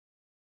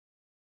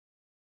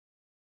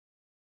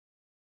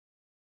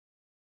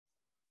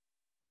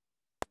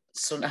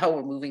So now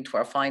we're moving to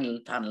our final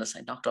panelist.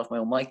 I knocked off my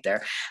own mic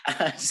there.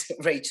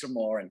 Rachel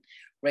Moran.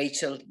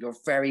 Rachel, you're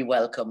very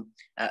welcome.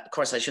 Of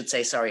course, I should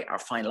say, sorry, our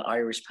final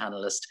Irish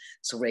panelist.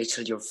 So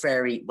Rachel, you're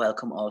very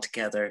welcome all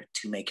together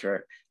to make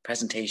your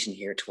presentation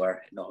here to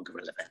our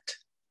inaugural event.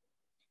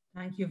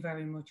 Thank you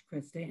very much,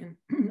 Christine.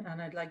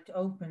 And I'd like to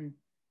open,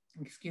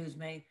 excuse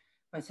me,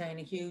 by saying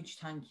a huge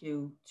thank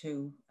you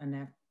to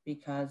Annette,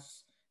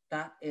 because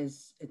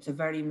it's a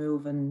very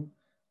moving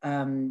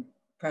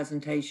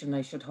presentation,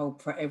 I should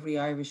hope, for every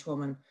Irish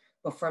woman,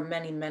 but for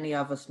many, many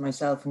of us,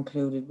 myself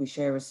included, we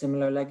share a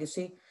similar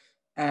legacy.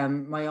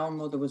 My own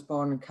mother was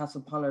born in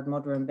Castlepollard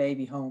Mother and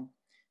Baby Home,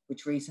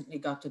 which recently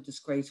got the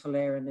disgraceful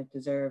airing it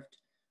deserved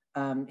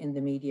in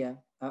the media,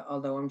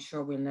 although I'm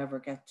sure we'll never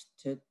get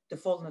to the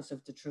fullness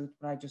of the truth.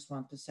 But I just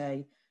want to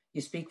say,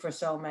 you speak for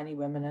so many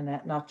women,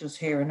 Annette, not just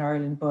here in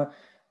Ireland, but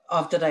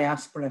of the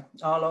diaspora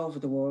all over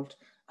the world.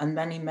 And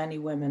many, many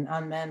women,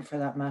 and men for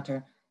that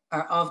matter,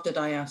 are of the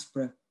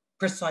diaspora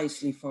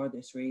precisely for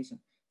this reason.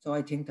 So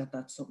I think that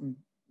that's something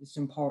that's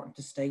important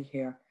to state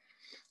here.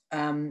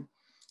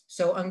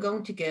 So I'm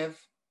going to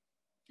give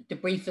the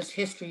briefest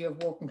history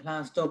of working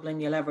class Dublin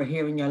you'll ever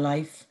hear in your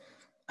life.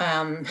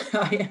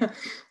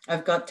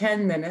 I've got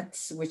 10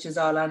 minutes, which is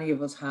all any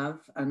of us have,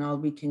 and all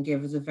we can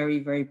give is a very,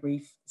 very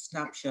brief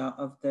snapshot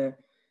of the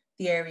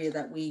area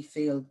that we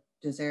feel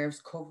deserves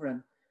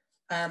covering.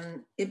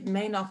 It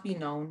may not be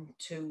known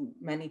to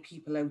many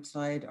people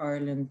outside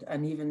Ireland,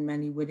 and even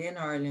many within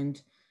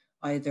Ireland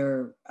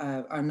either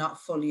are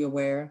not fully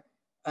aware.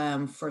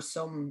 For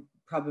some,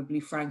 probably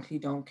frankly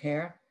don't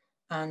care.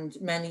 And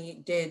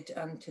many did,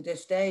 and to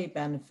this day,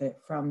 benefit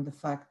from the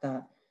fact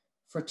that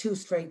for 2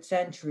 straight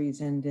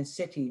centuries in this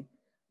city,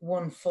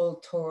 1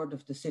 full third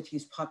of the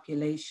city's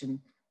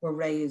population were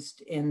raised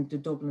in the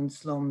Dublin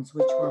slums,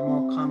 which were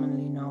more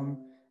commonly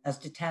known as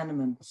the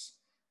tenements.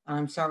 And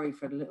I'm sorry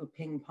for the little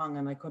ping pong,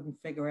 and I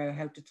couldn't figure out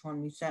how to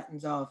turn my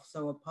settings off,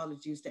 so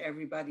apologies to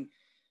everybody.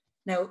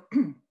 Now,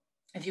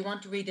 if you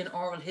want to read an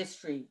oral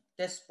history,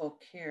 this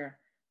book here,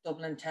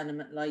 Dublin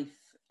Tenement Life,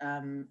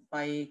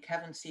 by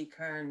Kevin C.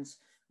 Kearns,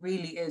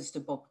 really is the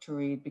book to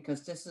read,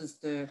 because this is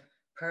the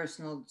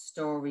personal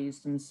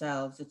stories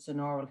themselves. It's an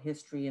oral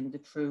history in the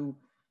true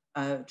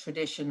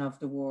tradition of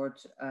the word.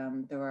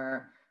 There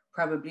are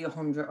probably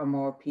 100 or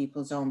more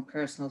people's own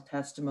personal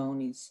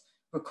testimonies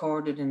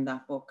recorded in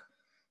that book.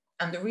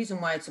 And the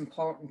reason why it's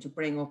important to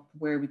bring up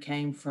where we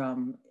came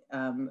from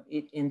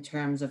in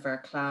terms of our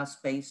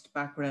class-based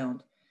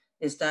background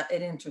is that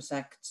it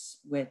intersects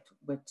with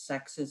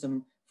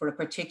sexism for a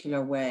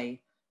particular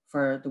way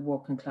for the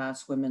working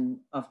class women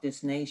of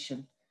this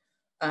nation.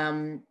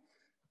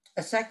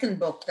 A second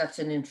book that's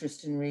an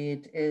interesting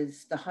read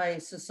is The High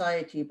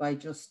Society by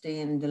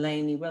Justine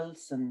Delaney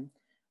Wilson,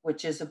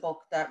 which is a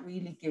book that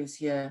really gives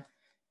you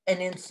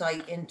an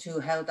insight into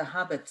how the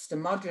habits, the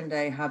modern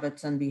day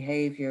habits and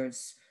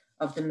behaviors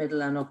of the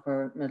middle and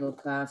upper middle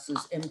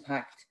classes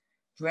impact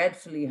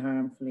dreadfully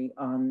harmfully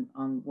on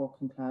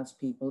working class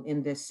people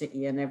in this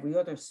city and every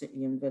other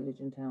city and village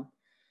and town.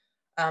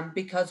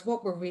 Because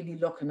what we're really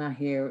looking at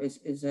here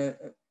is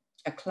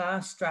a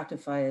class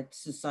stratified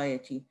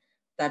society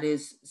that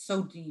is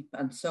so deep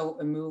and so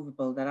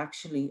immovable that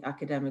actually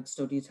academic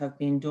studies have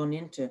been done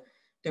into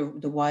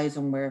the whys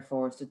and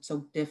wherefores. It's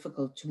so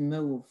difficult to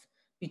move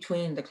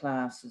between the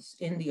classes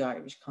in the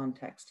Irish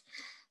context.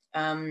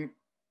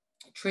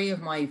 3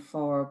 of my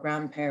 4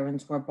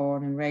 grandparents were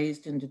born and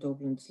raised in the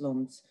Dublin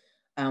slums.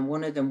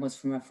 One of them was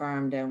from a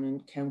farm down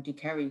in County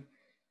Kerry.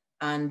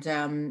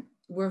 And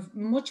we're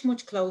much,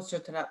 much closer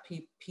to that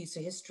piece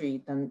of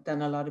history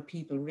than a lot of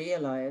people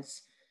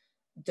realize.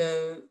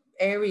 The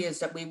areas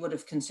that we would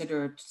have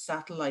considered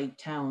satellite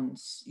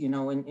towns, you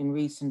know, in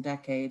recent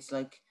decades,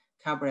 like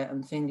Cabra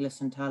and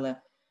Finglas and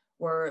Tala,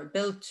 were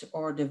built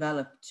or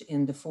developed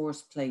in the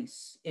first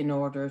place in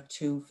order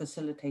to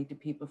facilitate the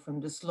people from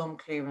the slum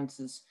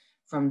clearances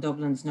from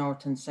Dublin's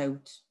north and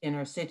south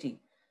inner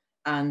city.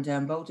 And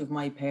both of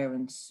my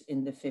parents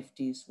in the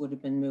 50s would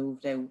have been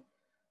moved out.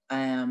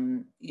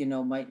 You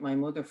know, my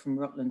mother from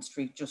Rutland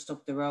Street, just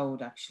up the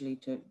road, actually,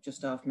 to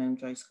just off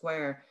Mountjoy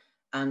Square,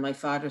 and my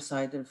father's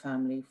side of the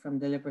family from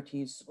the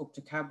Liberties up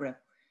to Cabra.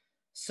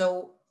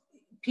 So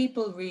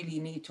people really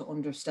need to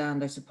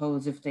understand, I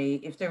suppose, if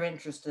they're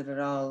interested at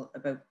all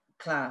about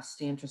class,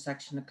 the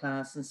intersection of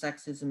class and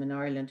sexism in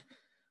Ireland,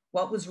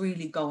 what was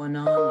really going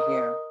on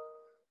here.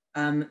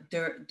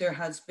 There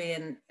has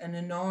been an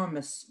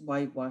enormous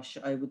whitewash,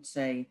 I would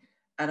say,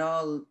 at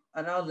all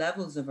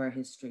levels of our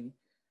history.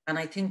 And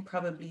I think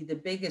probably the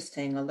biggest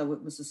thing, although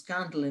it was a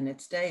scandal in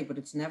its day, but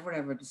it's never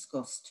ever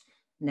discussed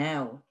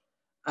now,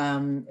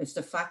 is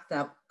the fact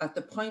that at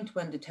the point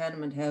when the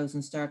tenement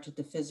housing started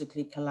to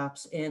physically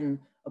collapse in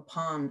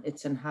upon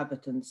its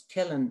inhabitants,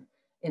 killing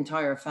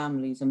entire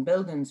families and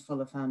buildings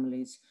full of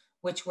families,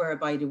 which were,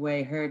 by the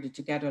way, herded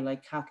together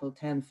like cattle,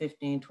 10,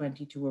 15,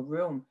 20 to a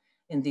room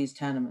in these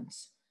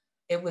tenements.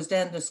 It was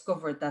then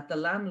discovered that the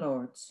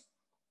landlords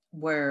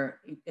were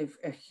to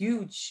a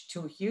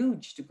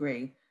huge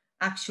degree,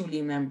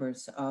 actually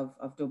members of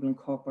Dublin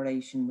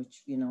Corporation,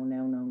 which, you know,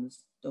 now known as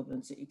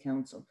Dublin City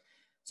Council.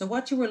 So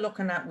what you were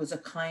looking at was a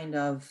kind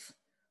of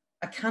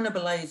a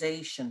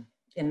cannibalization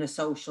in a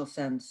social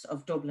sense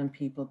of Dublin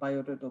people by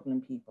other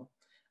Dublin people.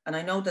 And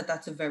I know that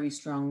that's a very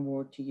strong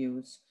word to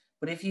use,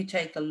 but if you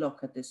take a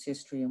look at this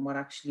history and what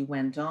actually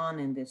went on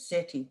in this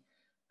city,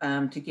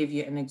 to give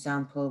you an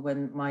example,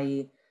 when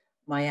my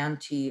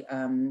auntie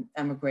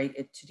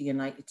emigrated to the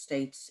United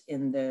States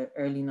in the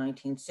early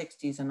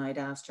 1960s, and I'd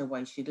asked her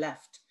why she'd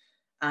left,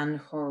 and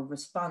her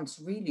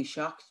response really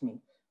shocked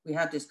me. We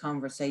had this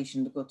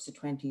conversation, the guts of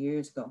 20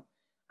 years ago.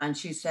 And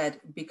she said,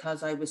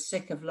 because I was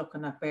sick of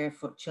looking at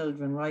barefoot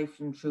children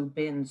rifling through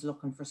bins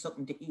looking for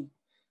something to eat.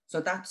 So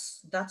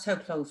that's how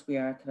close we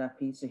are to that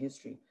piece of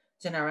history.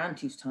 It's in our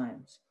auntie's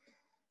times.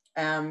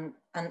 And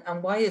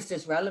why is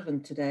this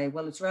relevant today?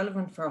 Well, it's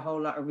relevant for a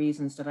whole lot of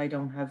reasons that I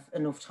don't have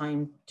enough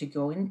time to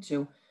go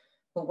into.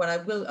 But what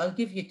I'll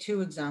give you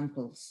two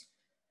examples.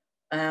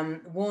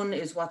 One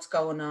is what's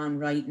going on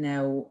right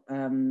now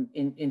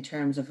in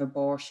terms of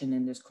abortion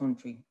in this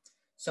country.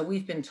 So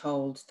we've been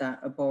told that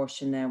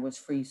abortion now is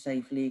free,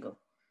 safe, legal.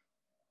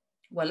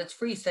 Well, it's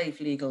free, safe,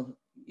 legal,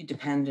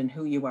 depending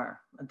who you are.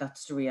 And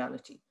that's the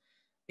reality.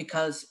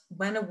 Because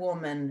when a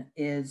woman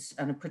is,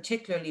 and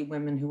particularly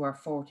women who are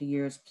 40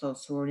 years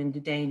plus, who are in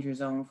the danger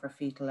zone for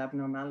fetal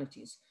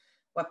abnormalities,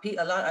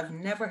 I've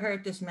never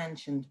heard this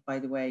mentioned, by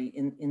the way,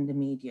 in the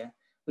media,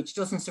 which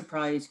doesn't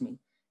surprise me,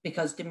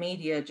 because the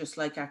media, just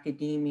like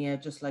academia,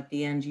 just like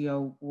the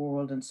NGO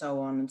world and so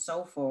on and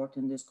so forth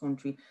in this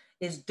country,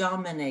 is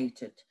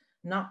dominated,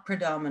 not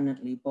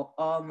predominantly, but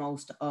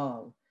almost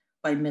all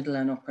by middle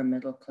and upper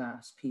middle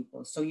class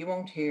people. So you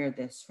won't hear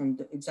this from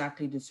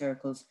exactly the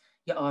circles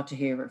you ought to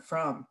hear it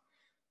from.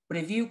 But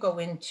if you go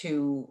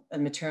into a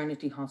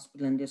maternity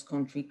hospital in this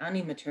country,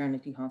 any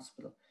maternity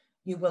hospital,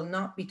 you will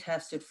not be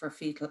tested for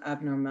fetal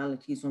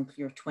abnormalities until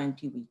you're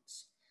 20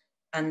 weeks.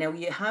 And now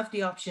you have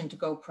the option to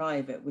go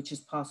private, which is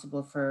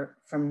possible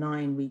from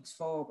 9 weeks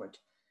forward.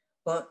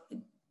 But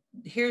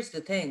here's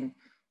the thing,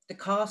 the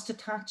cost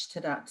attached to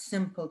that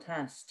simple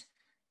test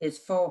is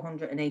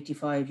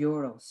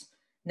 €485.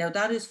 Now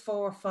that is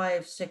 4,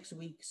 5, 6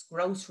 weeks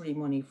grocery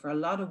money for a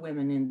lot of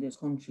women in this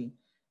country,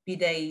 be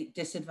they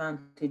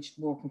disadvantaged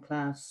working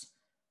class,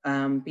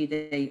 be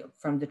they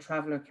from the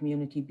traveller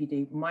community, be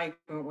they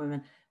migrant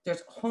women.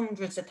 There's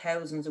hundreds of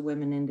thousands of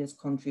women in this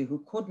country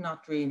who could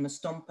not dream of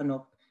stumping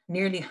up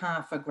nearly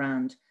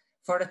 $500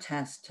 for a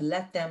test to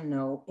let them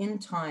know in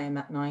time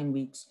at 9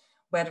 weeks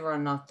whether or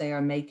not they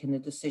are making a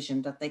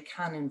decision that they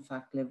can in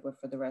fact live with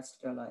for the rest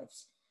of their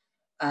lives.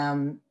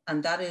 And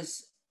that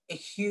is a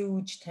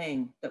huge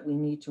thing that we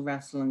need to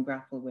wrestle and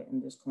grapple with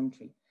in this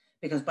country.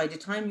 Because by the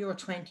time you're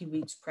 20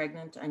 weeks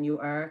pregnant and you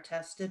are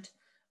tested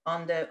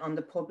on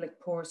the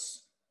public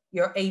purse,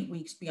 you're 8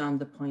 weeks beyond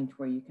the point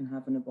where you can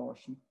have an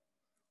abortion.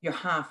 You're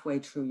halfway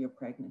through your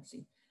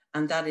pregnancy.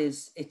 And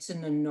it's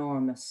an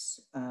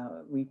enormous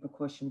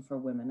repercussion for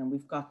women. And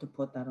we've got to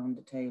put that on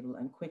the table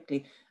and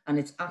quickly. And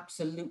it's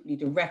absolutely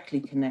directly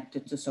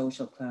connected to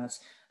social class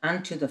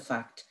and to the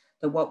fact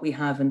that what we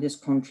have in this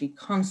country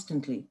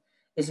constantly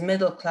is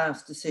middle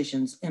class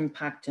decisions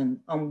impacting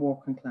on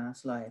working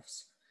class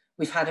lives.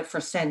 We've had it for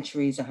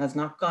centuries. It has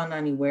not gone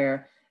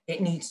anywhere.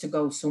 It needs to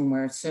go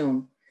somewhere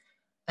soon.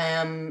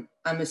 I'm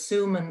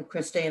assuming,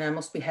 Christine, I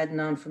must be heading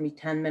on for me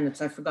 10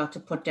 minutes. I forgot to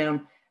put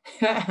down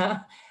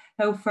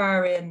how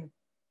far in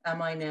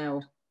am I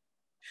now?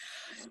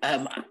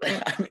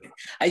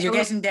 You're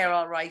getting there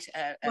all right,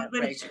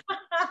 Rachel.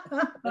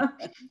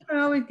 I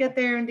always get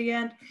there in the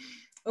end.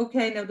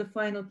 Okay, now the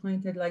final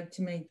point I'd like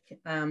to make.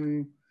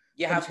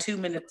 You have 2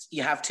 minutes.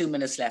 You have 2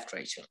 minutes left,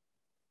 Rachel.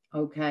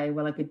 Okay,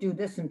 well, I could do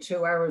this in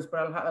 2 hours,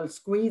 but I'll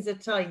squeeze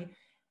it tight.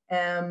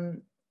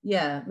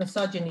 Yeah,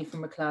 misogyny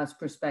from a class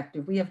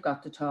perspective. We have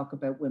got to talk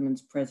about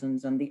women's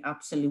prisons and the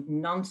absolute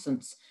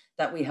nonsense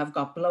that we have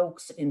got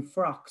blokes in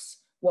frocks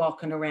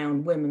walking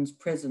around women's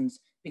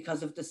prisons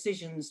because of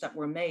decisions that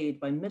were made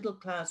by middle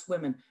class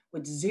women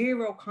with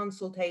zero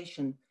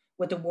consultation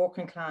with the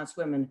working class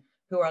women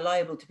who are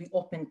liable to be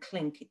up in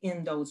clink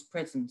in those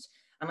prisons.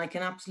 And I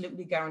can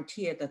absolutely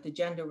guarantee it that the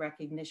Gender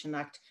Recognition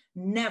Act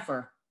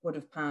never would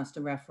have passed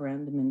a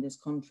referendum in this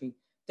country.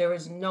 There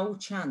is no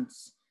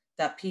chance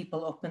that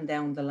people up and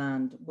down the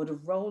land would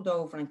have rolled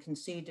over and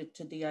conceded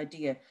to the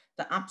idea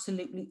that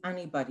absolutely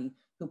anybody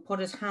who put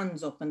his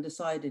hands up and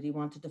decided he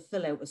wanted to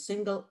fill out a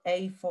single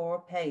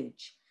A4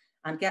 page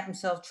and get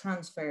himself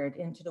transferred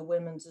into the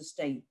women's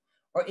estate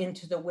or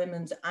into the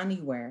women's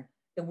anywhere,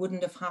 it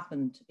wouldn't have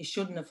happened. It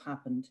shouldn't have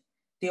happened.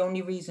 The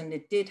only reason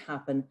it did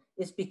happen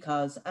is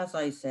because, as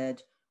I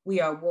said, we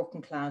are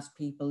working class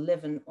people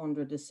living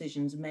under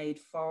decisions made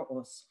for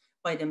us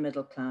by the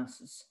middle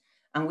classes.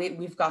 And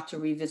we've got to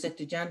revisit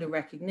the Gender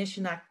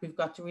Recognition Act. We've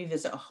got to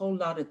revisit a whole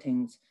lot of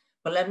things.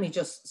 But let me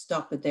just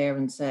stop it there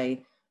and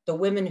say, the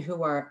women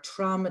who are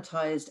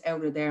traumatized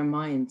out of their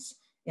minds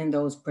in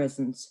those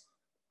prisons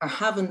are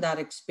having that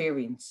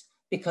experience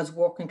because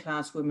working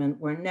class women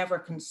were never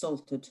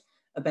consulted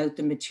about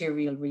the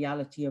material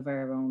reality of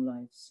our own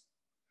lives.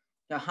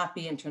 So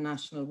happy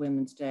International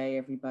Women's Day,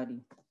 everybody.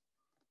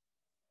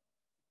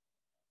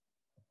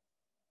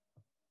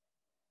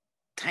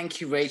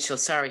 Thank you, Rachel.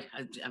 Sorry,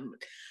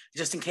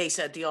 just in case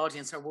the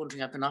audience are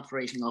wondering, I've been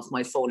operating off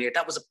my phone here.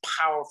 That was a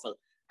powerful,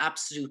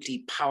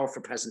 absolutely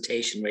powerful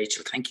presentation,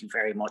 Rachel. Thank you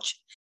very much